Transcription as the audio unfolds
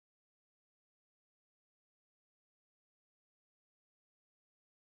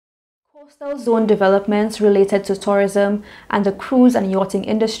Coastal zone developments related to tourism and the cruise and yachting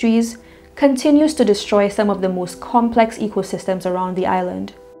industries continues to destroy some of the most complex ecosystems around the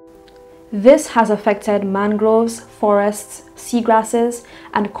island. This has affected mangroves, forests, seagrasses,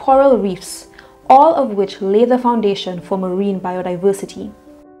 and coral reefs, all of which lay the foundation for marine biodiversity.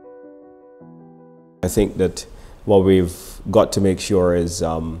 I think that what we've got to make sure is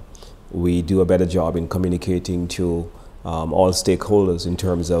we do a better job in communicating to all stakeholders in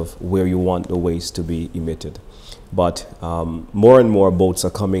terms of where you want the waste to be emitted. But more and more boats are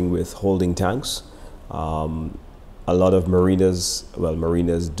coming with holding tanks. A lot of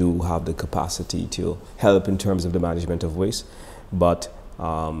marinas do have the capacity to help in terms of the management of waste, but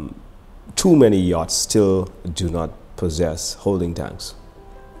too many yachts still do not possess holding tanks.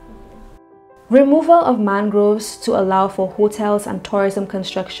 Removal of mangroves to allow for hotels and tourism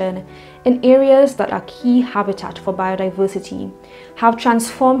construction in areas that are key habitat for biodiversity have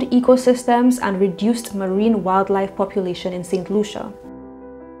transformed ecosystems and reduced marine wildlife population in St. Lucia.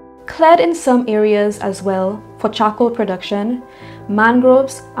 Cleared in some areas as well for charcoal production,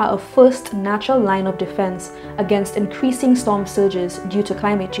 mangroves are a first natural line of defense against increasing storm surges due to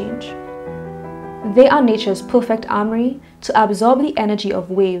climate change. They are nature's perfect armory to absorb the energy of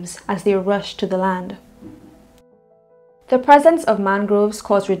waves as they rush to the land. The presence of mangroves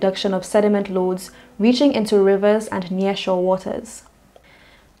causes reduction of sediment loads reaching into rivers and nearshore waters.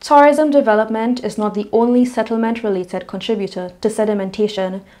 Tourism development is not the only settlement-related contributor to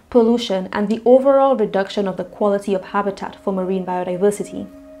sedimentation, pollution, and the overall reduction of the quality of habitat for marine biodiversity.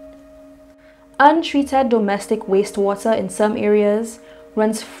 Untreated domestic wastewater in some areas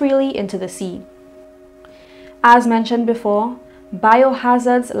runs freely into the sea. As mentioned before,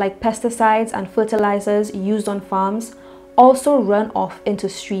 biohazards like pesticides and fertilizers used on farms also run off into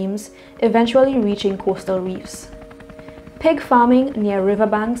streams, eventually reaching coastal reefs. Pig farming near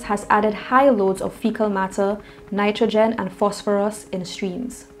riverbanks has added high loads of fecal matter, nitrogen, and phosphorus in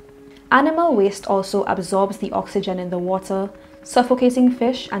streams. Animal waste also absorbs the oxygen in the water, suffocating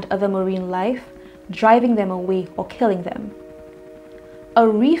fish and other marine life, driving them away or killing them. A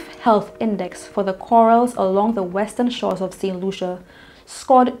reef health index for the corals along the western shores of St. Lucia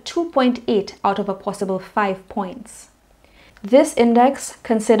scored 2.8 out of a possible 5 points. This index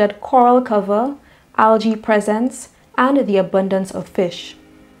considered coral cover, algae presence, and the abundance of fish.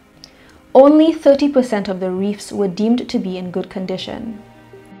 Only 30% of the reefs were deemed to be in good condition.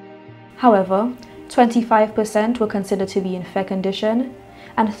 However, 25% were considered to be in fair condition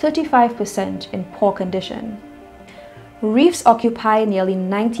and 35% in poor condition. Reefs occupy nearly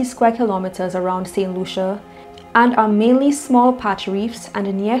 90 square kilometers around St. Lucia and are mainly small patch reefs and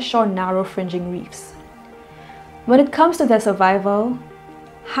nearshore narrow fringing reefs. When it comes to their survival,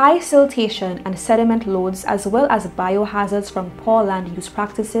 high siltation and sediment loads as well as biohazards from poor land use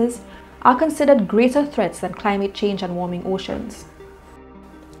practices are considered greater threats than climate change and warming oceans.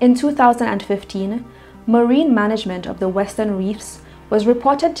 In 2015, marine management of the western reefs was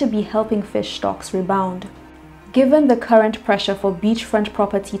reported to be helping fish stocks rebound. Given the current pressure for beachfront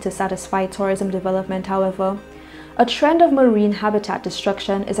property to satisfy tourism development, however, a trend of marine habitat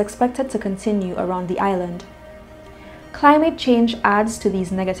destruction is expected to continue around the island. Climate change adds to these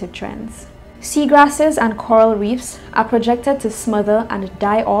negative trends. Seagrasses and coral reefs are projected to smother and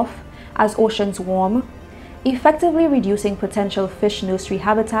die off as oceans warm, effectively reducing potential fish nursery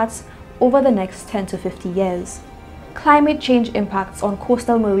habitats over the next 10 to 50 years. Climate change impacts on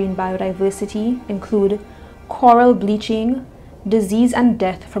coastal marine biodiversity include coral bleaching, disease and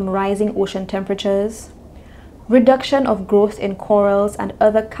death from rising ocean temperatures, reduction of growth in corals and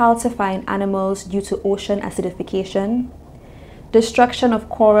other calcifying animals due to ocean acidification, destruction of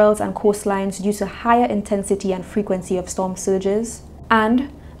corals and coastlines due to higher intensity and frequency of storm surges, and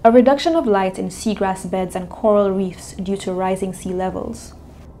a reduction of light in seagrass beds and coral reefs due to rising sea levels.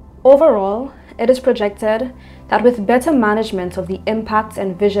 Overall, it is projected that with better management of the impacts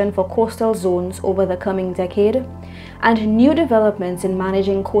and vision for coastal zones over the coming decade, and new developments in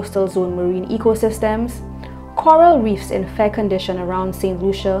managing coastal zone marine ecosystems, coral reefs in fair condition around St.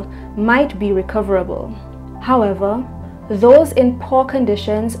 Lucia might be recoverable. However, those in poor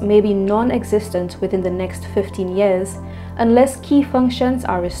conditions may be non-existent within the next 15 years unless key functions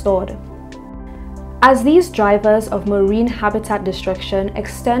are restored. As these drivers of marine habitat destruction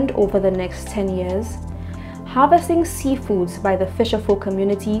extend over the next 10 years, harvesting seafoods by the fisherfolk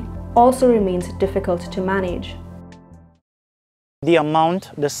community also remains difficult to manage. The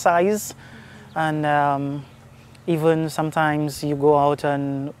amount, the size, and even sometimes you go out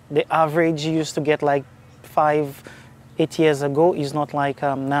and the average you used to get like 5-8 years ago is not like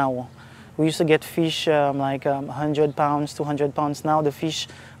now. We used to get fish like 100 pounds, 200 pounds. Now the fish,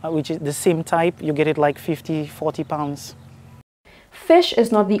 which is the same type, you get it like 50, 40 pounds. Fish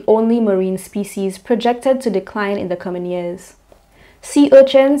is not the only marine species projected to decline in the coming years. Sea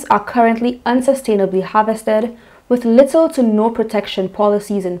urchins are currently unsustainably harvested with little to no protection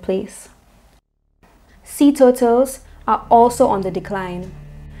policies in place. Sea turtles are also on the decline.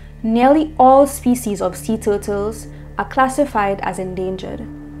 Nearly all species of sea turtles are classified as endangered.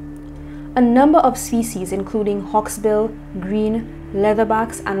 A number of species including hawksbill, green,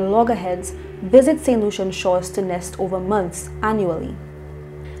 leatherbacks and loggerheads visit St. Lucian shores to nest over months annually.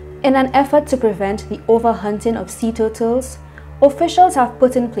 In an effort to prevent the overhunting of sea turtles, officials have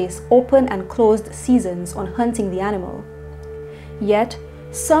put in place open and closed seasons on hunting the animal. Yet,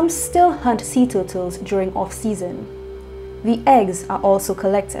 some still hunt sea turtles during off-season. The eggs are also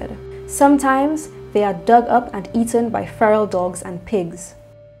collected. Sometimes they are dug up and eaten by feral dogs and pigs.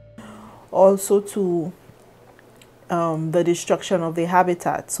 Also to the destruction of the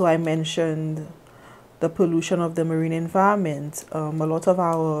habitat. So I mentioned the pollution of the marine environment. A lot of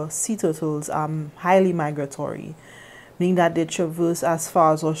our sea turtles are highly migratory, meaning that they traverse as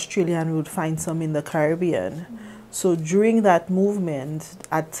far as Australia and we would find some in the Caribbean. So during that movement,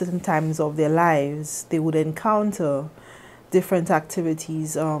 at certain times of their lives, they would encounter different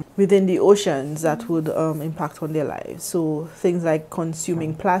activities within the oceans that would impact on their lives. So things like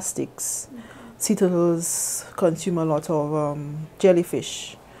consuming plastics. Sea turtles consume a lot of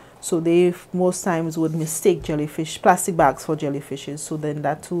jellyfish. So they most times would mistake plastic bags for jellyfishes. So then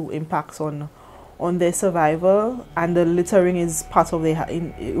that too impacts on their survival, and the littering is part of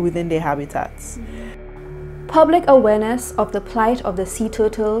within their habitats. Public awareness of the plight of the sea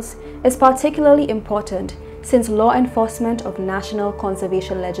turtles is particularly important since law enforcement of national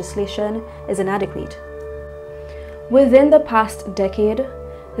conservation legislation is inadequate. Within the past decade,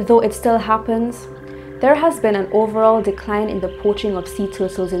 though it still happens, there has been an overall decline in the poaching of sea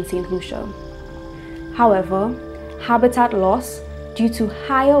turtles in St. Lucia. However, habitat loss due to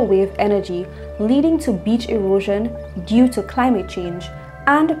higher wave energy leading to beach erosion due to climate change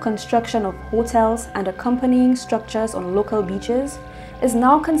and construction of hotels and accompanying structures on local beaches is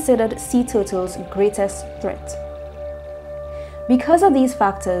now considered sea turtles' greatest threat. Because of these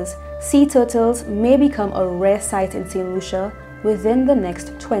factors, sea turtles may become a rare sight in St. Lucia within the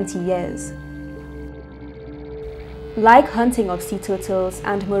next 20 years. Like hunting of sea turtles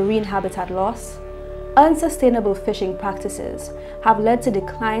and marine habitat loss, unsustainable fishing practices have led to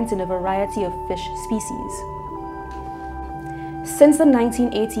declines in a variety of fish species. Since the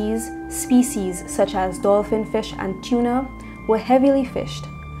 1980s, species such as dolphin fish and tuna were heavily fished,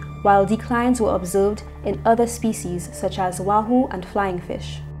 while declines were observed in other species such as wahoo and flying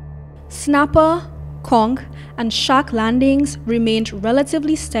fish. Snapper, conch, and shark landings remained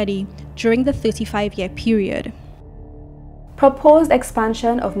relatively steady during the 35-year period. Proposed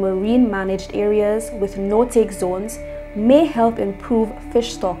expansion of marine managed areas with no-take zones may help improve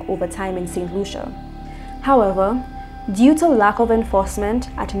fish stock over time in St. Lucia. However, due to lack of enforcement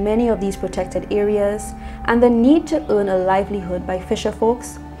at many of these protected areas and the need to earn a livelihood by fisher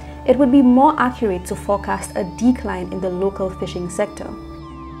folks, it would be more accurate to forecast a decline in the local fishing sector.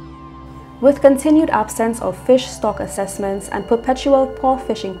 With continued absence of fish stock assessments and perpetual poor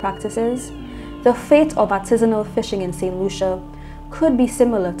fishing practices, the fate of artisanal fishing in St. Lucia could be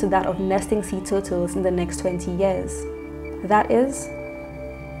similar to that of nesting sea turtles in the next 20 years. That is,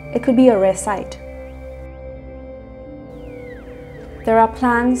 it could be a rare sight. There are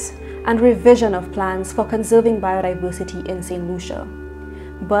plans and revision of plans for conserving biodiversity in St. Lucia.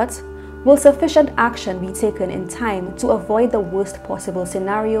 But will sufficient action be taken in time to avoid the worst possible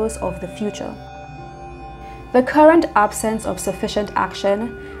scenarios of the future? The current absence of sufficient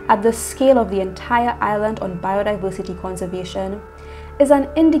action at the scale of the entire island on biodiversity conservation is an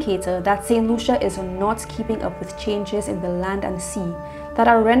indicator that St. Lucia is not keeping up with changes in the land and sea that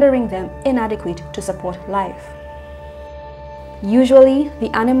are rendering them inadequate to support life. Usually,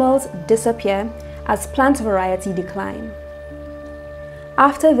 the animals disappear as plant variety decline.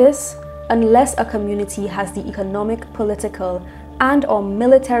 After this, unless a community has the economic, political, and/or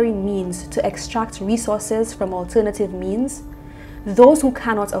military means to extract resources from alternative means, those who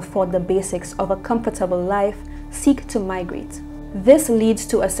cannot afford the basics of a comfortable life seek to migrate. This leads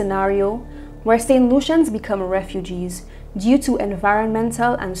to a scenario where St. Lucians become refugees due to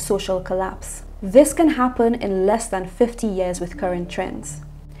environmental and social collapse. This can happen in less than 50 years with current trends.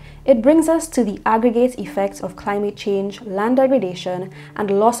 It brings us to the aggregate effects of climate change, land degradation, and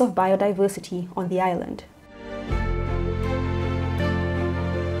loss of biodiversity on the island.